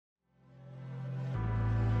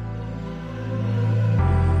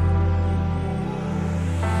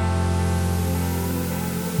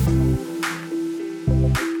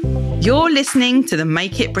You're listening to the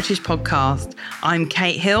Make It British podcast. I'm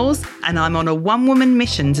Kate Hills and I'm on a one-woman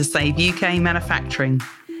mission to save UK manufacturing.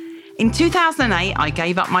 In 2008, I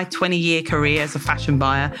gave up my 20-year career as a fashion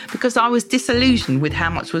buyer because I was disillusioned with how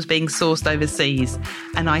much was being sourced overseas,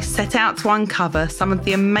 and I set out to uncover some of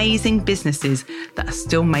the amazing businesses that are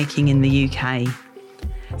still making in the UK.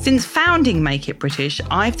 Since founding Make It British,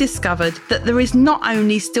 I've discovered that there is not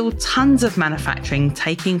only still tons of manufacturing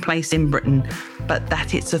taking place in Britain, but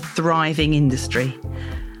that it's a thriving industry.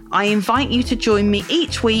 I invite you to join me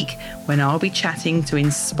each week when I'll be chatting to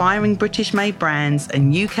inspiring British-made brands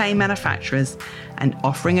and UK manufacturers and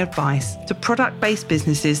offering advice to product-based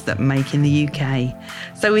businesses that make in the UK.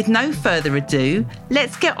 So with no further ado,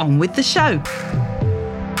 let's get on with the show.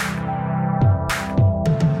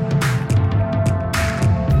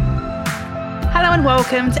 Hello and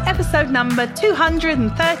welcome to episode number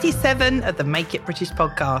 237 of the Make It British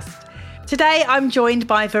podcast. Today, I'm joined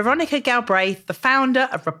by Veronica Galbraith, the founder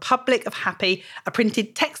of Republic of Happy, a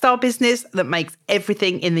printed textile business that makes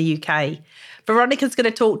everything in the UK. Veronica's going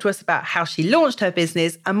to talk to us about how she launched her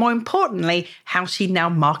business and, more importantly, how she now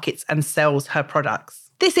markets and sells her products.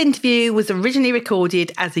 This interview was originally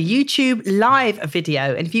recorded as a YouTube live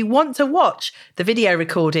video, and if you want to watch the video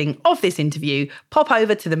recording of this interview, pop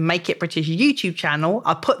over to the Make It British YouTube channel.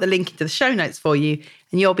 I'll put the link into the show notes for you,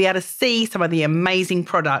 and you'll be able to see some of the amazing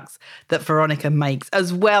products that Veronica makes,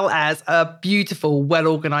 as well as a beautiful,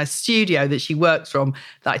 well-organised studio that she works from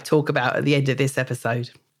that I talk about at the end of this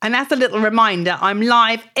episode. And as a little reminder, I'm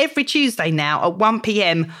live every Tuesday now at 1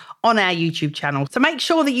 p.m. on our YouTube channel. So make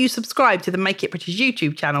sure that you subscribe to the Make It British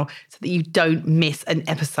YouTube channel so that you don't miss an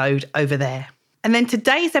episode over there. And then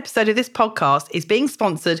today's episode of this podcast is being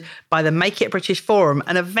sponsored by the Make It British Forum,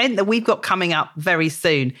 an event that we've got coming up very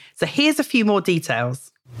soon. So here's a few more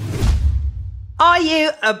details. Are you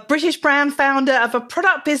a British brand founder of a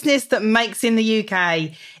product business that makes in the UK?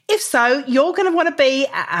 If so, you're going to want to be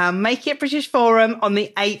at our Make It British Forum on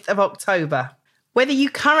the 8th of October. Whether you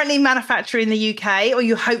currently manufacture in the UK or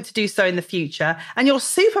you hope to do so in the future, and you're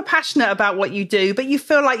super passionate about what you do, but you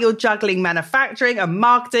feel like you're juggling manufacturing and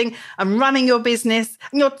marketing and running your business,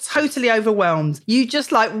 and you're totally overwhelmed. You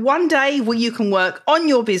just like one day where you can work on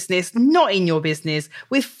your business, not in your business,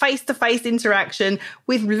 with face-to-face interaction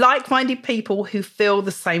with like-minded people who feel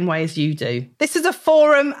the same way as you do. This is a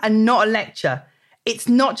forum and not a lecture. It's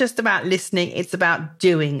not just about listening, it's about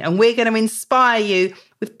doing. And we're going to inspire you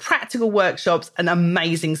with practical workshops and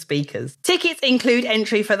amazing speakers. Tickets include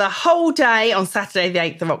entry for the whole day on Saturday, the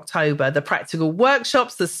 8th of October. The practical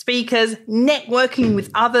workshops, the speakers, networking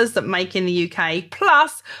with others that make in the UK,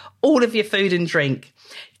 plus all of your food and drink.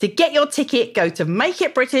 To get your ticket, go to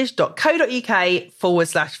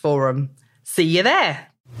makeitbritish.co.uk/forum. See you there.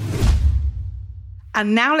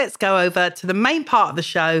 And now let's go over to the main part of the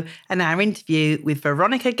show and our interview with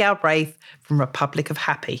Veronica Galbraith from Republic of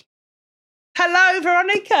Happy. Hello,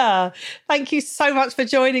 Veronica. Thank you so much for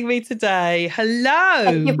joining me today. Hello.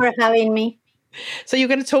 Thank you for having me. So you're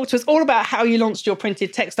going to talk to us all about how you launched your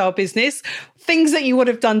printed textile business, things that you would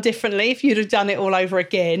have done differently if you'd have done it all over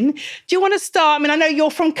again. Do you want to start? I mean, I know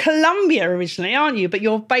you're from Colombia originally, aren't you? But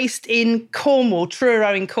you're based in Cornwall,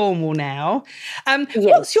 Truro in Cornwall now. Yes.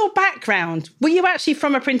 What's your background? Were you actually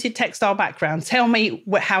from a printed textile background? Tell me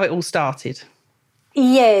how it all started.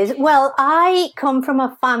 Yes. Well, I come from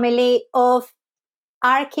a family of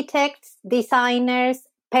architects, designers,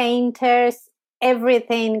 painters,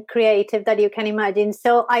 everything creative that you can imagine.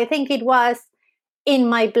 So I think it was in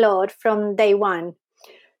my blood from day one.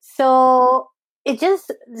 So it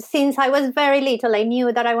just, since I was very little, I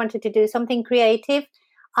knew that I wanted to do something creative.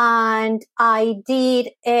 And I did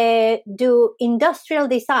do industrial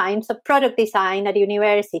design, so product design at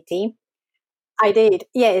university. I did,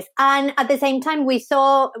 yes. And at the same time, we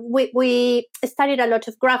studied a lot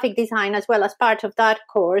of graphic design as well as part of that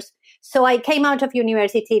course. So I came out of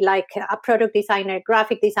university like a product designer,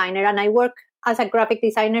 graphic designer, and I worked as a graphic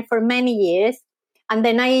designer for many years. And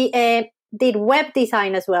then I did web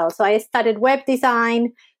design as well. So I studied web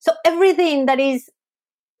design. So everything that is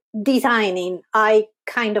designing, I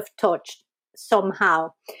kind of touched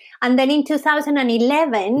somehow. And then in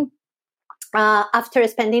 2011, after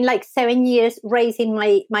spending like 7 years raising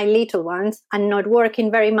my little ones and not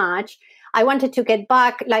working very much, I wanted to get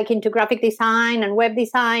back like into graphic design and web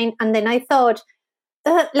design. And then I thought,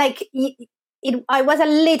 I was a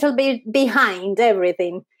little bit behind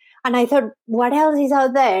everything. And I thought, what else is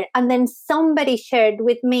out there? And then somebody shared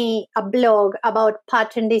with me a blog about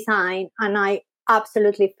pattern design, and I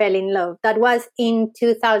absolutely fell in love. That was in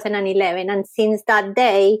 2011. And since that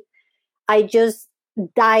day, I just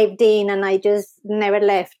dived in and I just never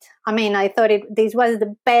left. I mean, I thought this was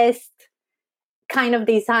the best kind of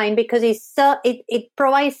design because it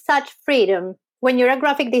provides such freedom. When you're a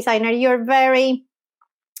graphic designer, you're very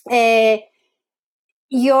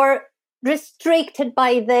you're restricted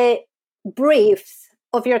by the briefs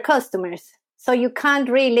of your customers, so you can't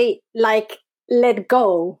really like let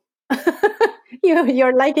go.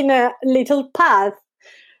 You're like in a little path.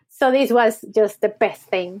 So this was just the best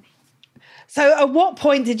thing. So at what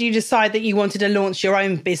point did you decide that you wanted to launch your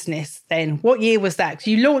own business then? What year was that? 'Cause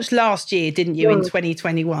you launched last year, didn't you, in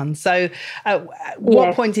 2021? So at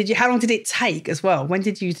what point how long did it take as well? When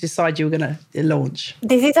did you decide you were going to launch?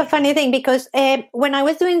 This is a funny thing because when I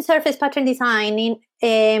was doing surface pattern designing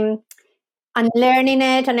and learning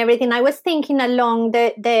it and everything, I was thinking along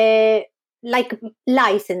the like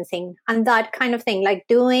licensing and that kind of thing, like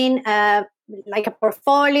doing like a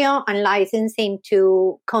portfolio and licensing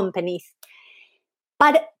to companies.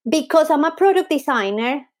 But because I'm a product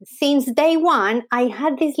designer, since day one, I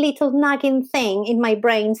had this little nagging thing in my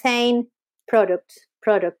brain saying, product.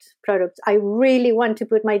 I really want to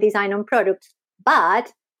put my design on products.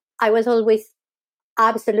 But I was always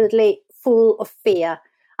absolutely full of fear.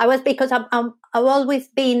 Because I've always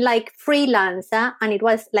been like freelancer, and it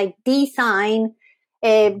was like design,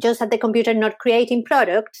 just at the computer, not creating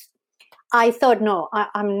products. I thought, no,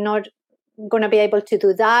 I'm not going to be able to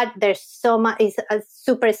do that. There's so much, it's a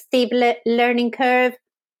super steep learning curve.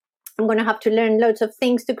 I'm going to have to learn loads of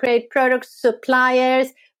things to create products, suppliers,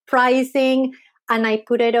 pricing, and I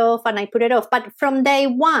put it off. But from day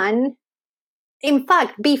one, in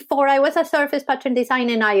fact, before I was a surface pattern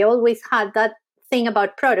designer, I always had that thing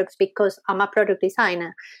about products because I'm a product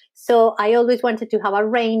designer. So I always wanted to have a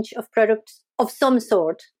range of products of some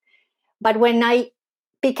sort. But when I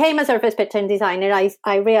became a surface pattern designer,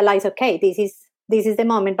 I realized, okay, this is the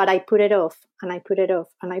moment, but I put it off and I put it off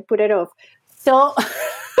and I put it off. So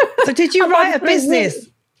did you write a business?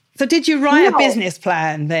 So did you write a business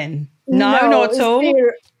plan then? No, not at all.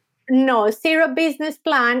 Zero business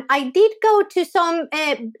plan. I did go to some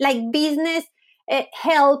like business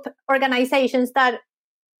help organizations that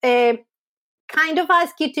kind of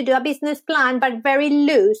ask you to do a business plan, but very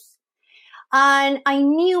loose. And I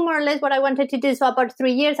knew more or less what I wanted to do. So about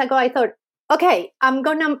 3 years ago, I thought, okay, I'm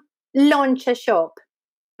going to launch a shop.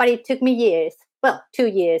 But it took me years. Well, 2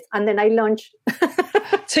 years. And then I launched.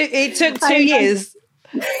 It took 2 years.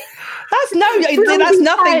 That's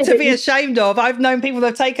nothing to be ashamed of. I've known people that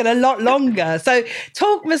have taken a lot longer. So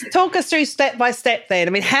talk us through step by step then.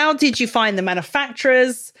 I mean, how did you find the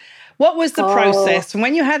manufacturers? What was the process? And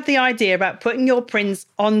when you had the idea about putting your prints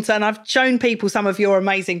onto, and I've shown people some of your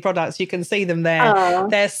amazing products, you can see them there.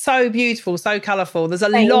 They're so beautiful, so colourful. There's a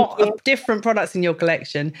lot of different products in your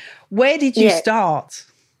collection. Where did you start?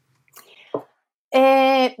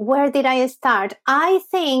 Where did I start? I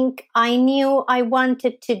think I knew I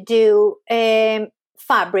wanted to do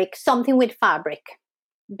fabric, something with fabric,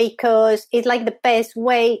 because it's like the best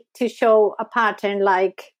way to show a pattern.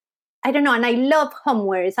 Like, I don't know. And I love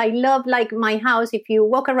homewares. I love like my house. If you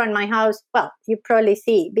walk around my house, well, you probably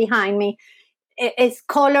see behind me, it's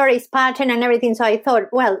color, it's pattern and everything. So I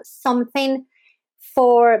thought, well, something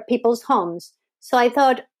for people's homes. So I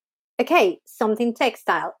thought, okay, something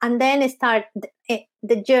textile. And then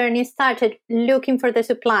the journey started looking for the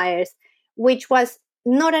suppliers, which was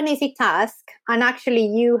not an easy task. And actually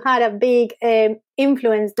you had a big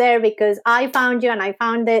influence there because I found you and I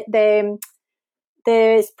found the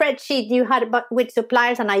spreadsheet you had with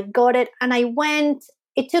suppliers and I got it. And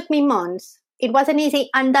it took me months. It wasn't easy.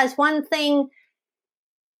 And that's one thing.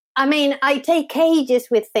 I mean, I take ages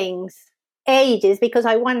with things. Ages, because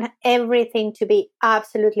I want everything to be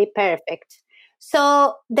absolutely perfect.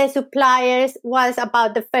 So the suppliers was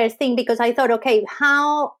about the first thing, because I thought, okay,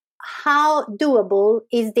 how doable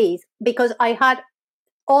is this? Because I had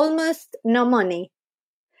almost no money.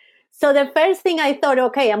 So the first thing I thought,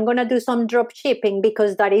 okay, I'm going to do some drop shipping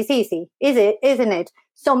because that is easy. Isn't it?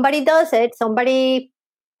 Somebody does it, somebody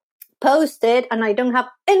posts it, and I don't have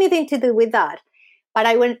anything to do with that. But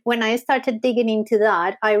when I started digging into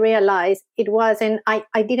that, I realized it wasn't, I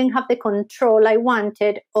didn't have the control I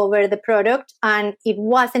wanted over the product, and it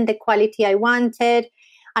wasn't the quality I wanted,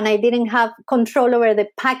 and I didn't have control over the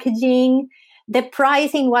packaging. The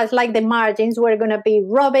pricing was like the margins were going to be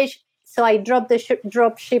rubbish. So I dropped the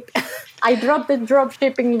drop shipping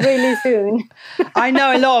really soon. I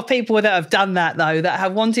know a lot of people that have done that, though, that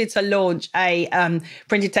have wanted to launch a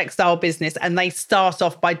printed textile business, and they start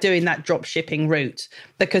off by doing that drop shipping route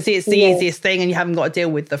because it's the easiest thing and you haven't got to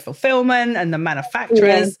deal with the fulfillment and the manufacturers.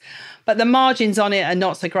 Yes. But the margins on it are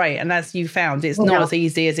not so great. And as you found, it's not as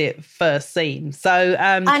easy as it first seemed. So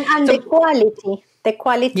and the quality. The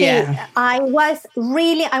quality, Yeah. I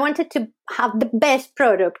wanted to have the best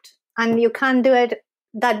product, and you can't do it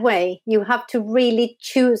that way. You have to really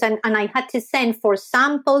choose. And I had to send for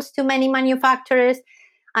samples to many manufacturers,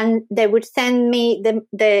 and they would send me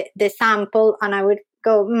the sample, and I would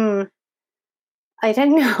go, I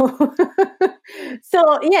don't know.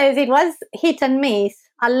 So yes, it was hit and miss,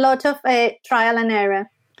 a lot of trial and error.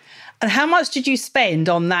 And how much did you spend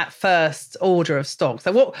on that first order of stock?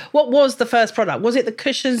 So what was the first product? Was it the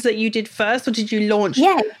cushions that you did first, or did you launch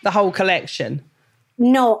the whole collection?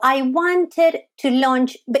 No, I wanted to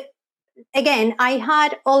launch, but again, I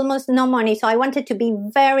had almost no money, so I wanted to be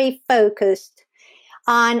very focused.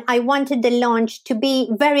 And I wanted the launch to be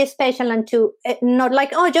very special and to not like,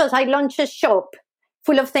 oh, just I launched a shop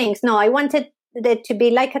full of things. No, I wanted it to be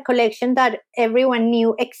like a collection that everyone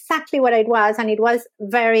knew exactly what it was, and it was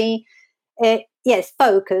very,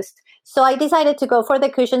 focused. So I decided to go for the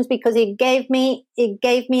cushions because it gave me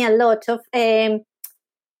a lot of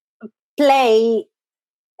play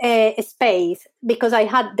space, because I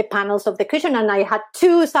had the panels of the cushion and I had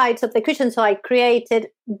two sides of the cushion. So I created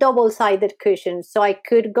double-sided cushions so I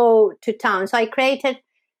could go to town. So I created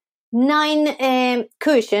 9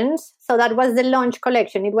 cushions. So that was the launch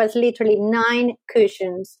collection. It was literally 9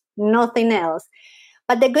 cushions, nothing else.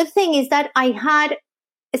 But the good thing is that I had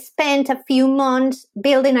spent a few months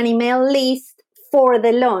building an email list for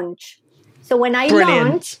the launch. So when I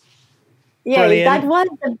launched, that was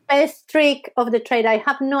the best trick of the trade. I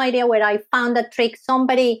have no idea where I found that trick.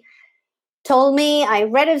 Somebody told me, I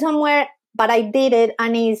read it somewhere, but I did it,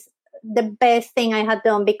 and it's the best thing I had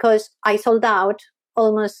done, because I sold out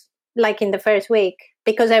almost like in the first week,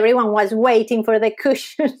 because everyone was waiting for the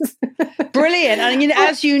cushions. Brilliant. And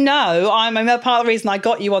as you know, part of the reason I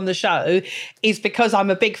got you on the show is because I'm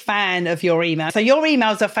a big fan of your emails. So your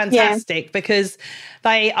emails are fantastic because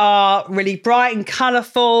they are really bright and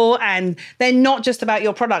colourful, and they're not just about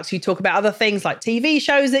your products. You talk about other things like TV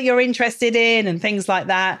shows that you're interested in and things like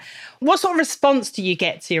that. What sort of response do you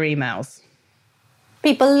get to your emails?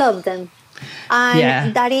 People love them.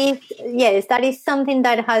 And that is something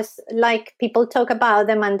that has, like, people talk about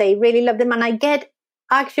them and they really love them. And I get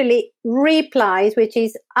actually replies, which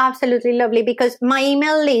is absolutely lovely, because my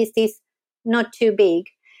email list is not too big,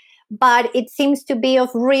 but it seems to be of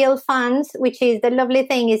real fans, which is the lovely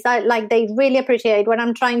thing, is that like they really appreciate what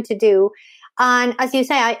I'm trying to do. And as you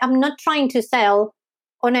say, I'm not trying to sell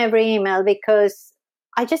on every email, because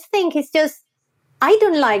I just think it's just, I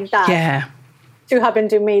don't like that. Yeah. To happen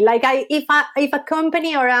to me. Like if a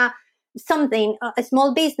company or a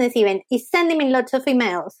small business even is sending me lots of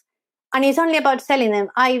emails and it's only about selling them,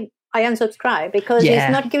 I unsubscribe, because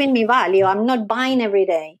it's not giving me value. I'm not buying every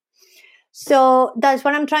day. So that's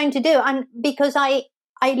what I'm trying to do. And because I'm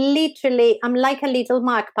like a little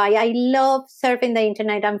magpie. I love surfing the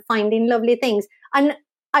internet and finding lovely things. And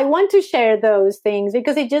I want to share those things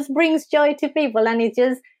because it just brings joy to people. And it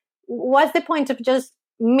just, what's the point of just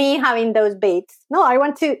me having those bits? No, I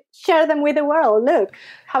want to share them with the world. Look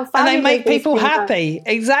how fun. And they make people happy.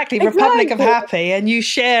 Exactly. Republic of Happy. And you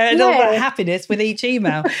share a little bit of happiness with each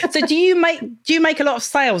email. So do you make a lot of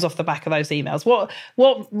sales off the back of those emails?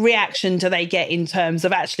 What reaction do they get in terms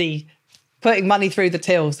of actually putting money through the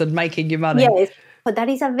tills and making you money? Yes, but that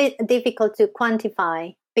is a bit difficult to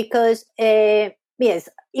quantify, because if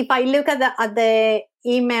I look at the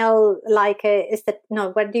email, like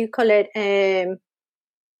what do you call it?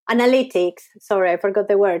 Analytics. Sorry, I forgot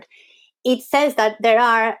the word. It says that there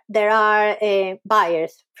are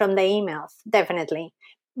buyers from the emails, definitely,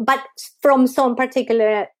 but from some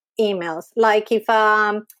particular emails. Like if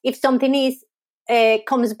something is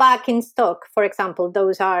comes back in stock, for example,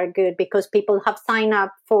 those are good because people have signed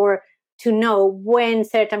up to know when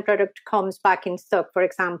certain product comes back in stock. For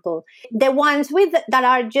example, the ones that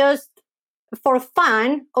are just for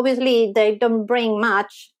fun, obviously they don't bring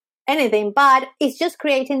much anything, but it's just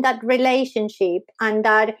creating that relationship and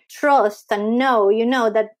that trust and know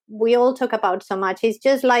that we all talk about so much. It's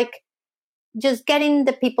just like just getting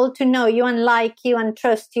the people to know you and like you and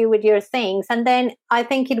trust you with your things, and then I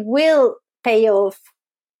think it will pay off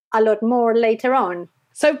a lot more later on.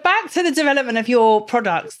 So back to the development of your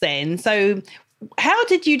products then. So how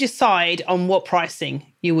did you decide on what pricing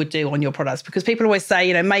you would do on your products? Because people always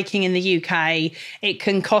say, making in the UK, it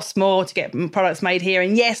can cost more to get products made here.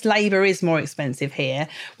 And yes, labour is more expensive here.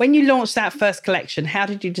 When you launched that first collection, how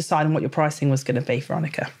did you decide on what your pricing was going to be,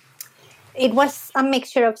 Veronica? It was a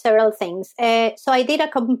mixture of several things. So I did a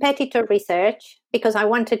competitor research because I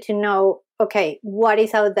wanted to know, okay, what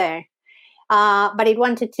is out there? But it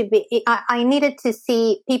wanted to be, I needed to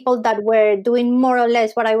see people that were doing more or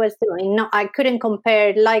less what I was doing. No, I couldn't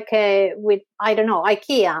compare like with, I don't know,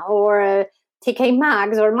 IKEA or TK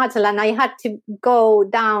Maxx or Matalan. I had to go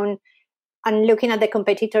down and looking at the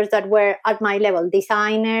competitors that were at my level,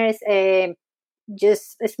 designers,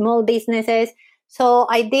 just small businesses. So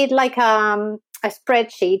I did like a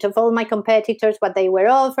spreadsheet of all my competitors, what they were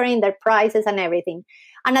offering, their prices and everything.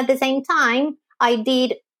 And at the same time, I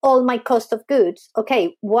did all my cost of goods.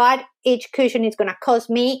 Okay, what each cushion is going to cost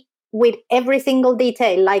me with every single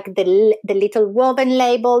detail, like the little woven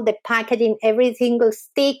label, the packaging, every single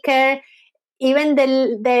sticker, even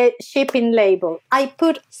the shipping label. I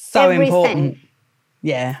put so every important. cent.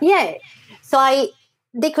 Yeah. So I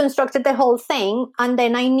deconstructed the whole thing, and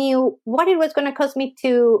then I knew what it was going to cost me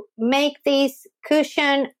to make this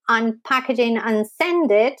cushion and packaging and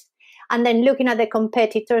send it, and then looking at the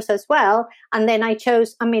competitors as well. And then I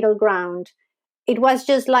chose a middle ground. It was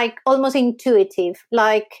just like almost intuitive,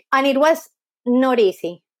 and it was not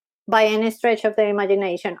easy by any stretch of the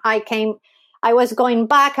imagination. I was going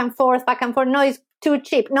back and forth. No, it's too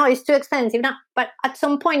cheap. No, it's too expensive. No, but at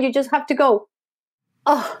some point you just have to go,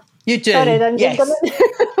 oh, you do. Sorry, yes.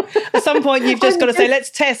 At some point, you've just got to say,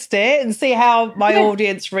 let's test it and see how my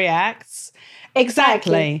audience reacts.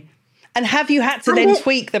 Exactly. And have you had to then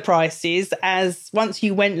tweak the prices as once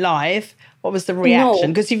you went live? What was the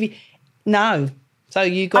reaction? Because no. So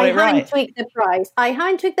you got it right. I haven't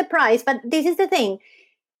tweaked the price, but this is the thing.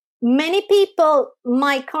 Many people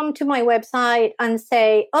might come to my website and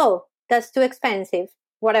say, oh, that's too expensive,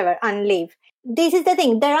 whatever, and leave. This is the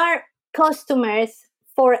thing. There are customers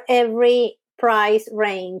for every price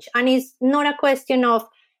range. And it's not a question of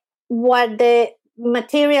what the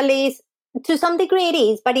material is. To some degree it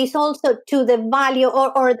is, but it's also to the value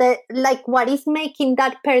or the, like, what is making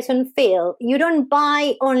that person feel. You don't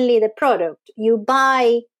buy only the product. You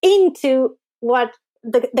buy into what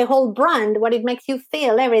the whole brand, what it makes you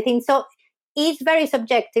feel, everything. So it's very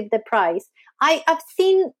subjective, the price. I've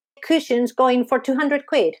seen cushions going for 200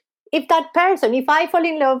 quid. If I fall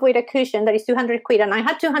in love with a cushion that is 200 quid and I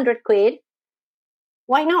had 200 quid,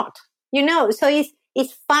 why not? So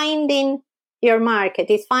it's finding your market,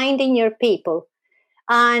 it's finding your people,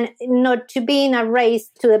 and not to be in a race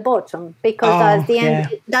to the bottom, because at the end,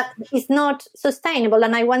 that is not sustainable.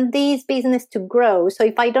 And I want this business to grow. So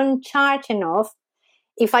if I don't charge enough,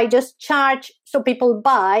 if I just charge so people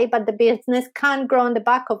buy, but the business can't grow on the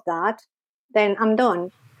back of that, then I'm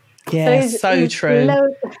done. Yeah, so true.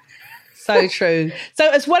 So true. So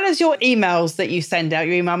as well as your emails that you send out,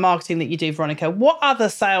 your email marketing that you do, Veronica, what other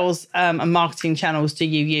sales and marketing channels do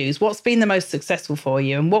you use? What's been the most successful for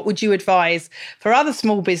you? And what would you advise for other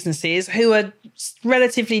small businesses who are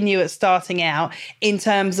relatively new at starting out in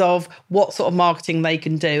terms of what sort of marketing they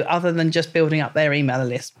can do other than just building up their email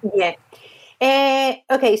list? Yeah.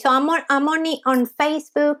 Okay, so I'm only on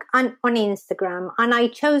Facebook and on Instagram, and I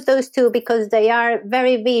chose those two because they are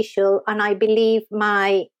very visual, and I believe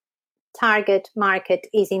my target market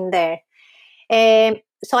is in there.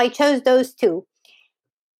 So I chose those two,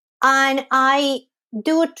 and I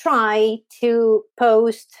do try to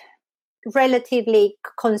post relatively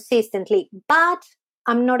consistently, but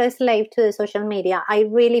I'm not a slave to the social media. I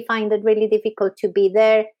really find it really difficult to be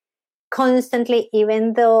there constantly,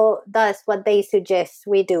 even though that's what they suggest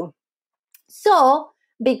we do. So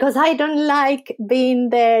because I don't like being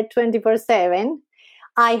there 24/7,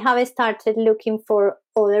 I have started looking for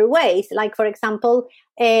other ways. Like, for example,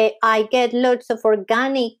 I get lots of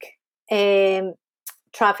organic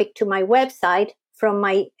traffic to my website from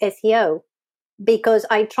my SEO, because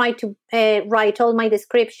I try to write all my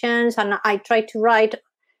descriptions, and I try to write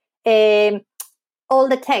all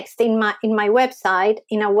the text in my website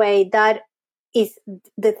in a way that is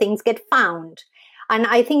the things get found. And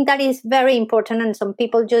I think that is very important, and some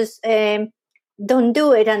people just don't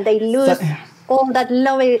do it, and they lose all that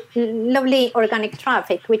lovely organic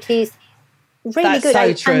traffic, which is really good.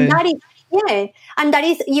 So true. And that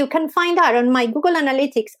is, you can find out on my Google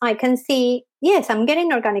Analytics. I can see, yes, I'm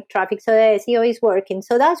getting organic traffic, so the SEO is working.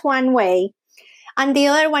 So that's one way. And the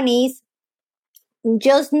other one is,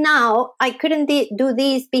 just now, I couldn't do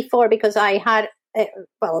this before because I had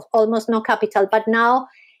almost no capital, but now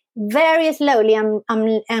very slowly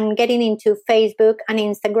I'm getting into Facebook and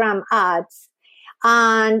Instagram ads,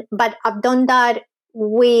 but I've done that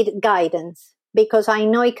with guidance, because I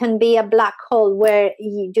know it can be a black hole where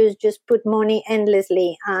you just put money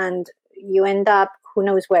endlessly and you end up who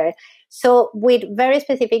knows where. So with very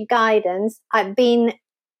specific guidance, I've been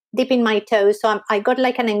dipping my toes. So I got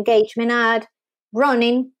like an engagement ad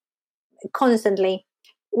running constantly,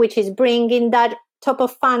 which is bringing that top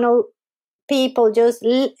of funnel people just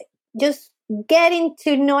getting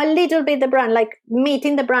to know a little bit the brand, like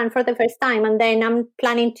meeting the brand for the first time. And then I'm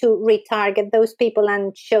planning to retarget those people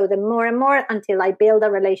and show them more and more until I build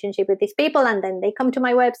a relationship with these people. And then they come to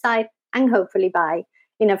my website and hopefully buy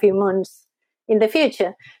in a few months in the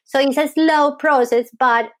future. So it's a slow process,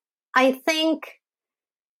 but I think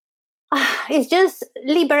it's just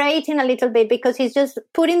liberating a little bit, because it's just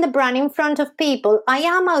putting the brand in front of people. I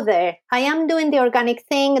am out there. I am doing the organic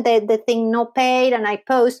thing, the thing not paid, and I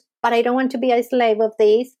post, but I don't want to be a slave of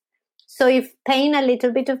this. So if paying a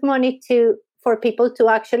little bit of money for people to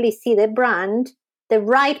actually see the brand, the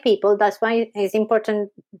right people, that's why it's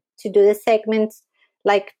important to do the segments,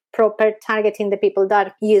 like proper targeting the people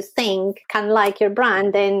that you think can like your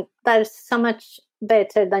brand, then that's so much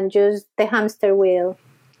better than just the hamster wheel.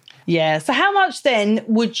 Yeah. So how much then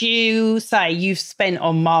would you say you've spent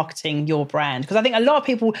on marketing your brand? Because I think a lot of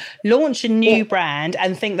people launch a new brand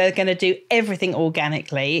and think they're going to do everything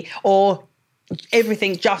organically or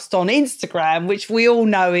everything just on Instagram, which we all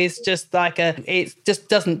know is just like it just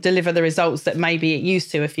doesn't deliver the results that maybe it used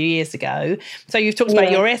to a few years ago. So you've talked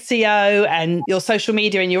about your SEO and your social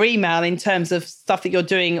media and your email in terms of stuff that you're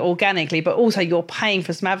doing organically, but also you're paying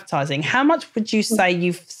for some advertising. How much would you say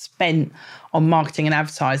you've spent on marketing and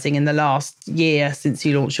advertising in the last year since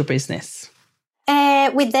you launched your business?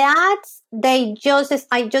 With the ads,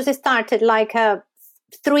 I just started like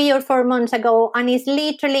 3 or 4 months ago, and it's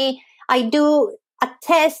literally, I do a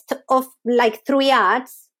test of like 3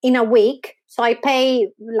 ads in a week. So I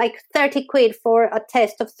pay like 30 quid for a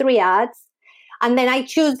test of 3 ads. And then I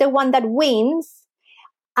choose the one that wins.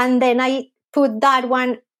 And then I put that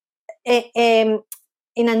one in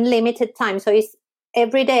unlimited time. So it's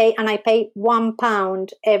every day, and I pay £1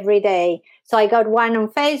 every day. So I got one on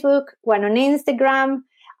Facebook, one on Instagram,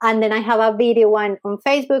 and then I have a video one on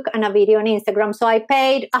Facebook and a video on Instagram. So I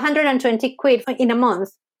paid 120 quid in a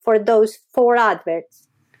month for those 4 adverts.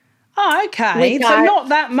 Oh, okay. So not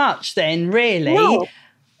that much then, really. No,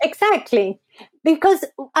 exactly. Because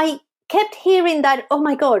I kept hearing that, oh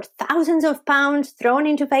my God, thousands of pounds thrown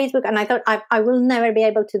into Facebook. And I thought I will never be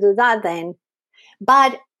able to do that then.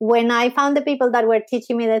 But when I found the people that were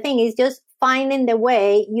teaching me the thing, is just finding the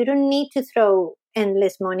way. You don't need to throw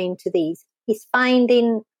endless money into these. It's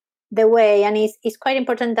finding the way. And it's quite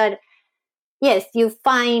important that, yes, you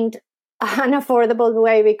find an affordable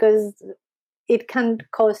way, because it can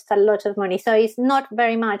cost a lot of money. So it's not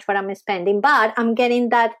very much what I'm spending, but I'm getting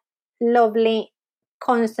that lovely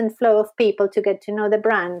constant flow of people to get to know the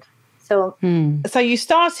brand. So you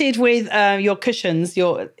started with your cushions,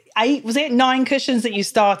 your 9 cushions that you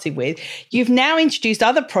started with. You've now introduced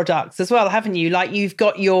other products as well, haven't you? Like you've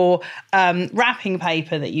got your wrapping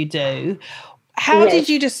paper that you do. How did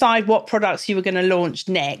you decide what products you were going to launch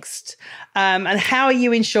next? And how are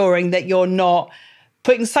you ensuring that you're not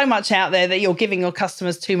putting so much out there that you're giving your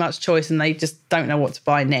customers too much choice and they just don't know what to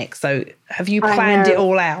buy next? So have you planned it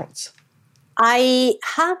all out? I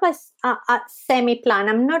have a semi-plan.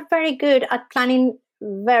 I'm not very good at planning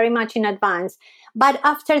very much in advance. But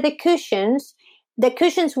after the cushions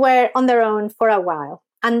were on their own for a while.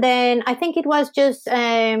 And then I think it was just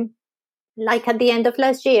like at the end of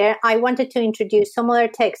last year, I wanted to introduce some other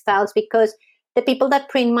textiles, because the people that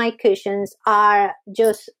print my cushions are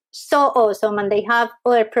just so awesome and they have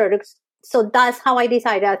other products. So that's how I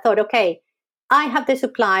decided. I thought, okay, I have the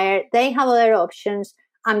supplier, they have other options.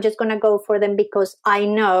 I'm just going to go for them because I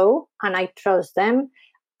know and I trust them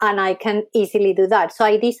and I can easily do that. So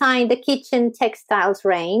I designed the kitchen textiles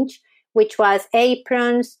range, which was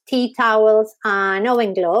aprons, tea towels, and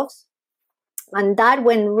oven gloves. And that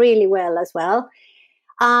went really well as well.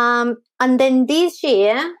 And then this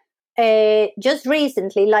year, just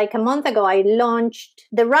recently, like a month ago, I launched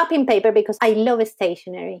the wrapping paper because I love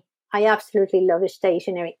stationery. I absolutely love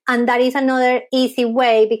stationery. And that is another easy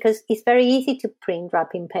way, because it's very easy to print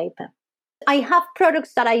wrapping paper. I have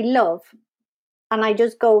products that I love and I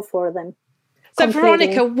just go for them. So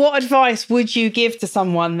Veronica, what advice would you give to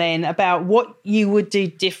someone then about what you would do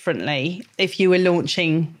differently if you were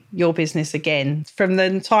launching your business again? From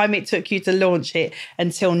the time it took you to launch it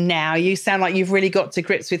until now, you sound like you've really got to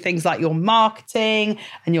grips with things like your marketing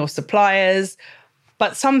and your suppliers,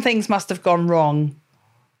 but some things must have gone wrong.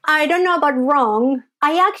 I don't know about wrong.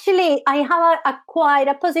 I have a quite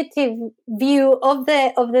a positive view of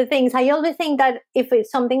the things. I always think that if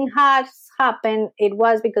something has happened, it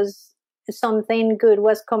was because something good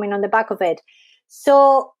was coming on the back of it.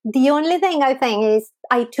 So the only thing I think is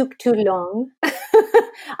I took too long.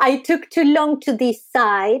 I took too long to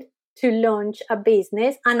decide to launch a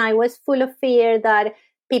business, and I was full of fear that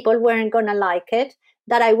people weren't going to like it,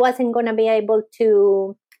 that I wasn't going to be able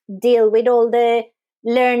to deal with all the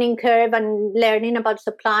learning curve and learning about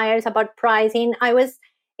suppliers, about pricing. I was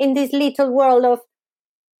in this little world of,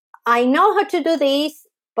 I know how to do this,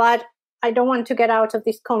 but I don't want to get out of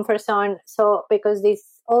this comfort zone. So because this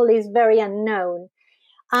all is very unknown.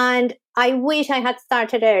 And I wish I had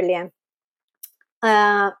started earlier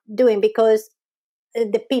because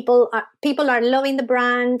the people are loving the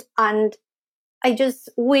brand, and I just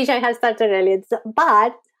wish I had started earlier.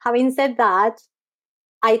 But having said that,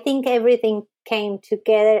 I think everything came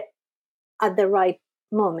together at the right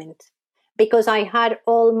moment, because I had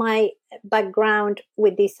all my background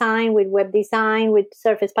with design, with web design, with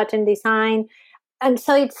surface pattern design. And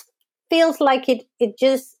so it feels like it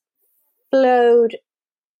just flowed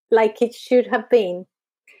like it should have been.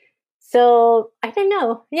 So I don't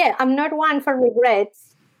know. Yeah, I'm not one for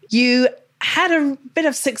regrets. You had a bit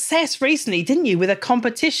of success recently, didn't you, with a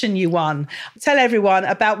competition you won? Tell everyone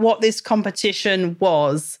about what this competition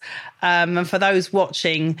was. And for those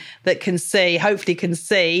watching that hopefully can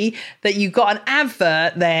see that you got an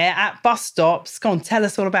advert there at bus stops. Go on, tell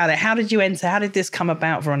us all about it. How did you enter? How did this come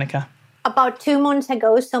about, Veronica? About 2 months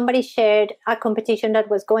ago, somebody shared a competition that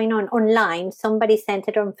was going on online. Somebody sent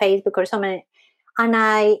it on Facebook or something. And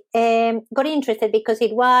I got interested because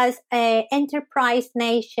it was Enterprise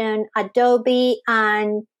Nation, Adobe,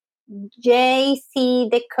 and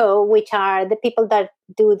JCDecaux, which are the people that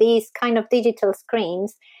do these kind of digital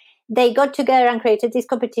screens. They got together and created this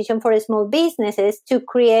competition for small businesses to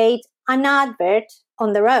create an advert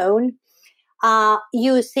on their own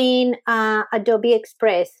using Adobe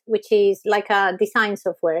Express, which is like a design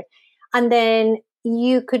software. And then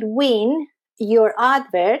you could win your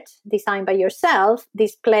advert designed by yourself,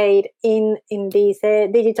 displayed in these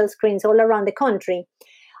digital screens all around the country.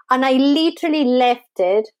 And I literally left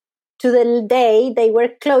it to the day they were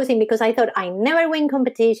closing, because I thought, I never win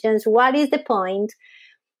competitions. What is the point?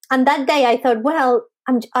 And that day I thought, well,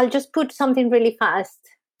 I'll just put something really fast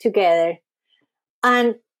together.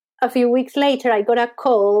 And a few weeks later, I got a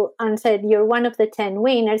call and said, you're one of the 10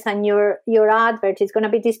 winners, and your advert is going to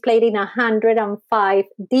be displayed in 105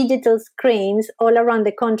 digital screens all around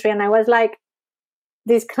the country. And I was like,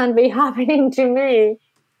 this can't be happening to me.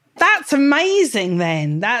 That's amazing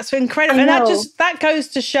then. That's incredible. And that goes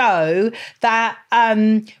to show that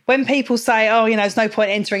when people say, oh, there's no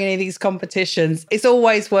point entering any of these competitions, it's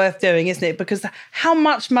always worth doing, isn't it? Because how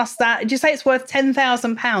much must that, did you say it's worth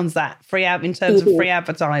 £10,000 that free out in terms of free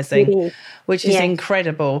advertising, which is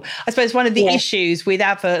incredible. I suppose one of the issues with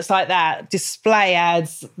adverts like that, display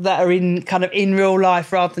ads that are in real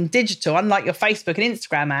life rather than digital, unlike your Facebook and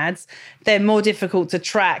Instagram ads, they're more difficult to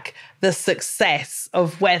track the success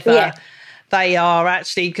of whether they are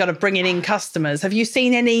actually kind of bringing in customers. Have you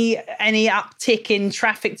seen any uptick in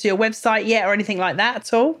traffic to your website yet or anything like that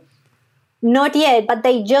at all? Not yet, but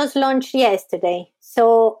they just launched yesterday.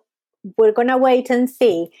 So we're going to wait and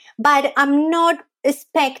see. But I'm not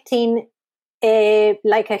expecting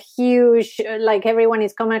like a huge, like everyone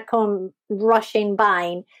is going to come rushing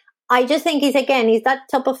buying. I just think it's that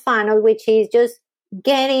top of funnel, which is just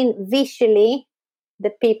getting visually the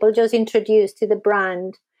people just introduced to the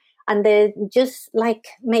brand, and then just like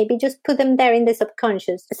maybe just put them there in the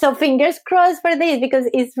subconscious. So fingers crossed for this, because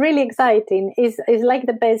it's really exciting. It's like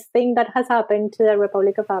the best thing that has happened to the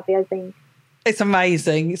Republic of Happy, I think. It's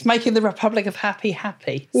amazing. It's making the Republic of Happy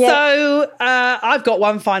happy. Yeah. So I've got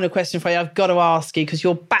one final question for you. I've got to ask you, because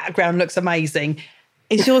your background looks amazing.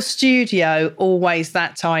 Is your studio always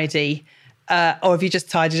that tidy? Or have you just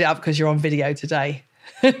tidied it up because you're on video today?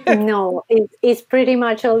 No, it's pretty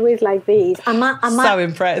much always like this. I'm so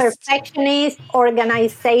impressed. Perfectionist,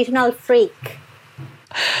 organizational freak.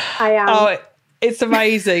 I am. Oh, it's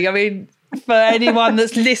amazing. I mean, for anyone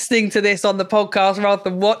that's listening to this on the podcast rather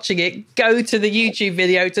than watching it, go to the YouTube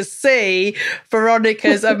video to see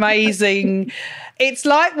Veronica's amazing. It's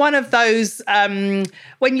like one of those,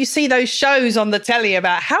 when you see those shows on the telly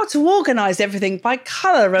about how to organise everything by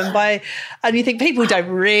colour and you think people don't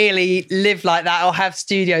really live like that or have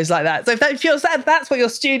studios like that. So if that's what your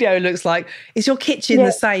studio looks like, is your kitchen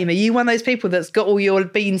the same? Are you one of those people that's got all your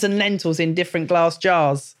beans and lentils in different glass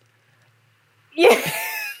jars? Yeah.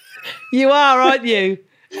 You are, aren't you?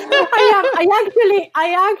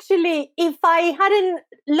 I actually, if I hadn't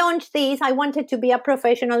launched this, I wanted to be a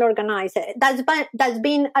professional organizer. That's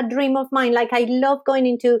been a dream of mine. Like, I love going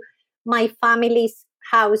into my family's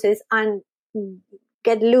houses and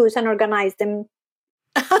get loose and organize them.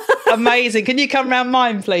 Amazing. Can you come round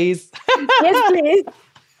mine, please? Yes, please.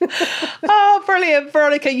 Oh, brilliant.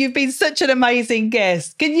 Veronica, you've been such an amazing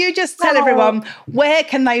guest. Can you just tell everyone, where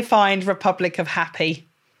can they find Republic of Happy?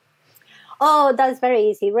 Oh, that's very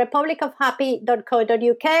easy.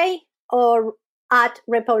 republicofhappy.co.uk or at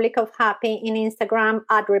Republic of Happy in Instagram,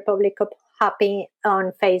 at Republic of Happy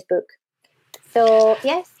on Facebook. So,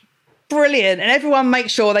 yes. Brilliant. And everyone make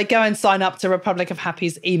sure they go and sign up to Republic of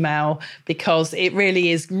Happy's email, because it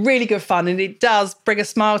really is really good fun and it does bring a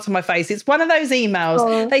smile to my face. It's one of those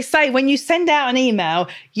emails. They say when you send out an email,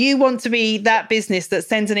 you want to be that business that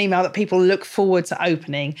sends an email that people look forward to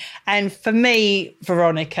opening. And for me,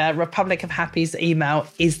 Veronica, Republic of Happy's email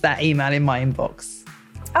is that email in my inbox.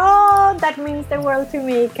 Oh, that means the world to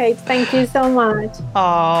me, Kate. Thank you so much.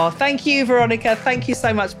 Oh, thank you, Veronica. Thank you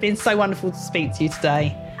so much. It's been so wonderful to speak to you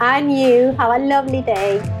today. And you. Have a lovely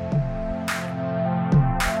day.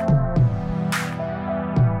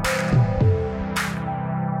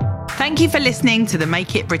 Thank you for listening to the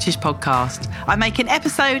Make It British podcast. I make an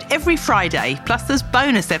episode every Friday, plus there's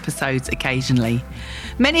bonus episodes occasionally.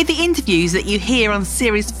 Many of the interviews that you hear on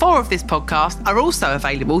Series 4 of this podcast are also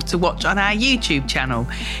available to watch on our YouTube channel.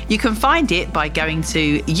 You can find it by going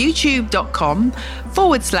to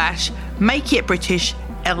youtube.com/Make It British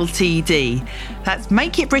LTD. That's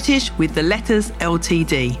Make It British with the letters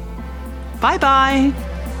LTD. Bye-bye.